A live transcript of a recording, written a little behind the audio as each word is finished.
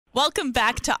Welcome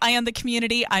back to Eye on the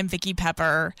Community. I'm Vicki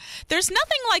Pepper. There's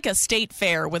nothing like a state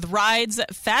fair with rides,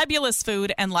 fabulous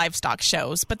food, and livestock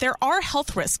shows, but there are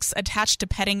health risks attached to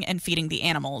petting and feeding the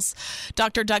animals.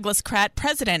 Dr. Douglas Kratt,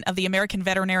 president of the American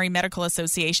Veterinary Medical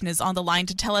Association, is on the line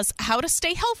to tell us how to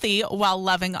stay healthy while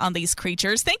loving on these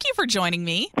creatures. Thank you for joining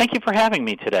me. Thank you for having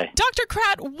me today. Dr.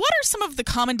 Kratt, what are some of the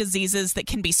common diseases that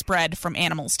can be spread from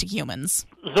animals to humans?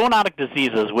 Zoonotic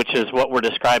diseases, which is what we're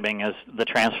describing as the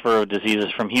transfer of diseases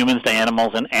from humans to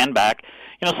animals and back.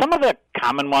 Some of the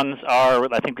common ones are,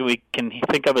 I think we can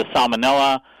think of as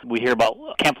salmonella. We hear about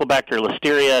Campylobacter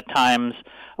listeria at times.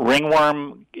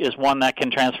 Ringworm is one that can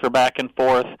transfer back and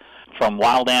forth from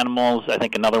wild animals. I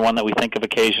think another one that we think of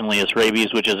occasionally is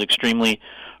rabies, which is extremely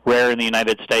rare in the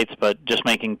United States, but just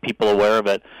making people aware of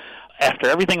it. After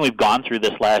everything we've gone through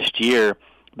this last year,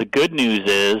 the good news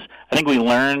is I think we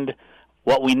learned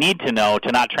what we need to know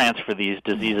to not transfer these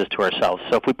diseases to ourselves.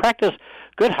 So if we practice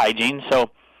good hygiene,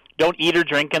 so don't eat or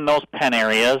drink in those pen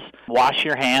areas, wash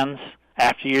your hands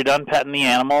after you're done petting the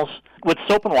animals with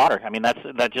soap and water. I mean, that's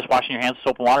just washing your hands with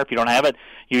soap and water. If you don't have it,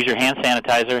 use your hand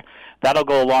sanitizer. That'll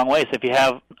go a long way. So if you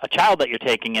have a child that you're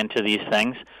taking into these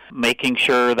things, making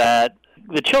sure that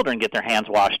the children get their hands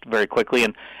washed very quickly.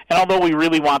 And although we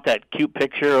really want that cute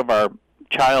picture of our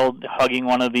child hugging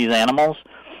one of these animals,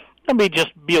 just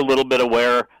be a little bit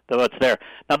aware that what's there.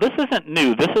 Now, this isn't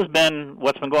new. This has been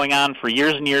what's been going on for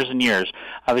years and years and years.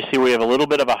 Obviously, we have a little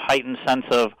bit of a heightened sense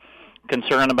of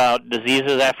concern about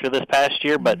diseases after this past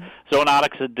year, but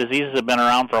zoonotic diseases have been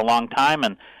around for a long time,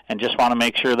 and just want to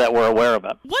make sure that we're aware of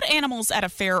it. What animals at a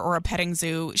fair or a petting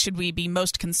zoo should we be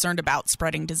most concerned about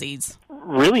spreading disease?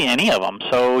 Really any of them.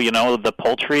 So, the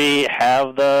poultry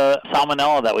have the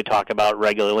salmonella that we talk about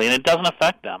regularly, and it doesn't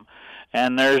affect them.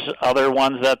 And there's other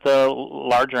ones that the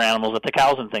larger animals, that the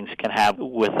cows and things can have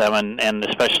with them, and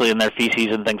especially in their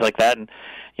feces and things like that. And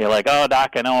you're like, oh,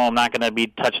 Doc, I know I'm not going to be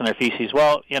touching their feces.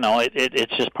 Well,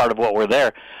 it's just part of what we're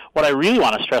there. What I really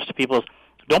want to stress to people is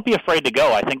don't be afraid to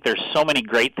go. I think there's so many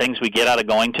great things we get out of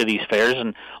going to these fairs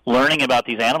and learning about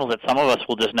these animals that some of us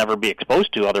will just never be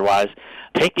exposed to otherwise.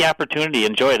 Take the opportunity,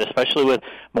 enjoy it, especially with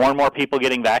more and more people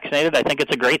getting vaccinated. I think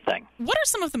it's a great thing. What are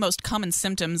some of the most common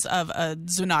symptoms of a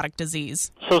zoonotic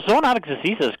disease? So zoonotic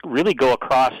diseases really go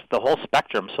across the whole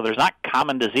spectrum. So there's not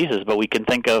common diseases, but we can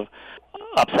think of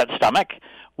upset stomach.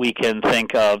 We can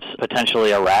think of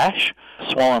potentially a rash,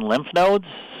 swollen lymph nodes,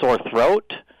 sore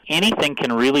throat. Anything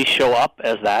can really show up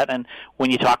as that. And when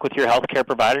you talk with your healthcare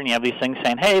provider and you have these things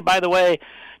saying, hey, by the way,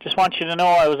 just want you to know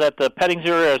I was at the petting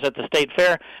zoo or I was at the state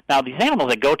fair. Now, these animals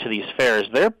that go to these fairs,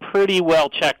 they're pretty well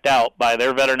checked out by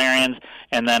their veterinarians,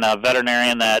 and then a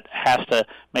veterinarian that has to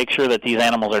make sure that these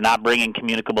animals are not bringing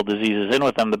communicable diseases in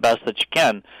with them the best that you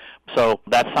can. So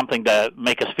that's something to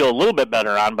make us feel a little bit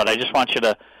better on, but I just want you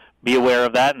to be aware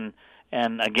of that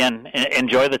and again,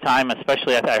 enjoy the time,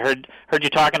 especially I heard you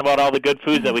talking about all the good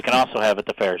foods that we can also have at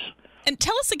the fairs. And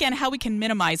tell us again how we can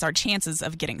minimize our chances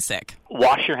of getting sick.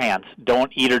 Wash your hands. Don't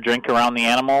eat or drink around the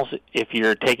animals. If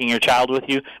you're taking your child with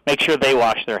you, make sure they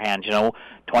wash their hands.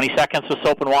 20 seconds with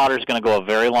soap and water is going to go a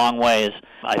very long ways.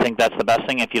 I think that's the best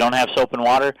thing. If you don't have soap and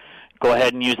water, go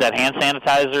ahead and use that hand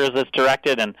sanitizer as it's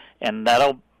directed, and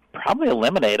that'll probably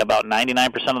eliminate about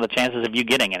 99% of the chances of you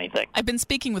getting anything. I've been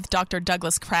speaking with Dr.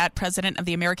 Douglas Kratt, president of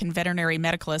the American Veterinary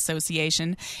Medical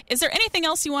Association. Is there anything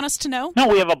else you want us to know? No,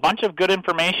 we have a bunch of good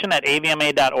information at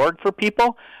avma.org for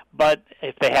people, but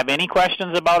if they have any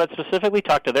questions about it specifically,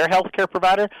 talk to their healthcare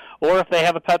provider, or if they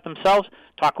have a pet themselves,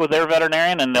 talk with their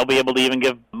veterinarian, and they'll be able to even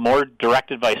give more direct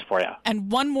advice for you.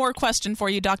 And one more question for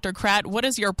you, Dr. Kratt. What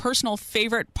is your personal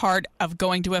favorite part of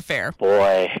going to a fair?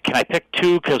 Boy, can I pick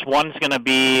two? Because one's going to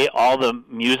be all the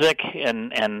music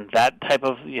and that type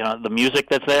of, the music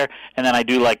that's there, and then I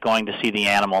do like going to see the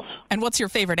animals. And what's your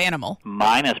favorite animal?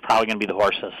 Mine is probably going to be the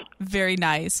horses. Very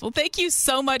nice. Well, thank you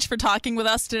so much for talking with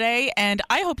us today, and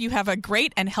I hope you have a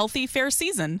great and healthy fair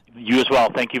season. You as well.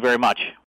 Thank you very much.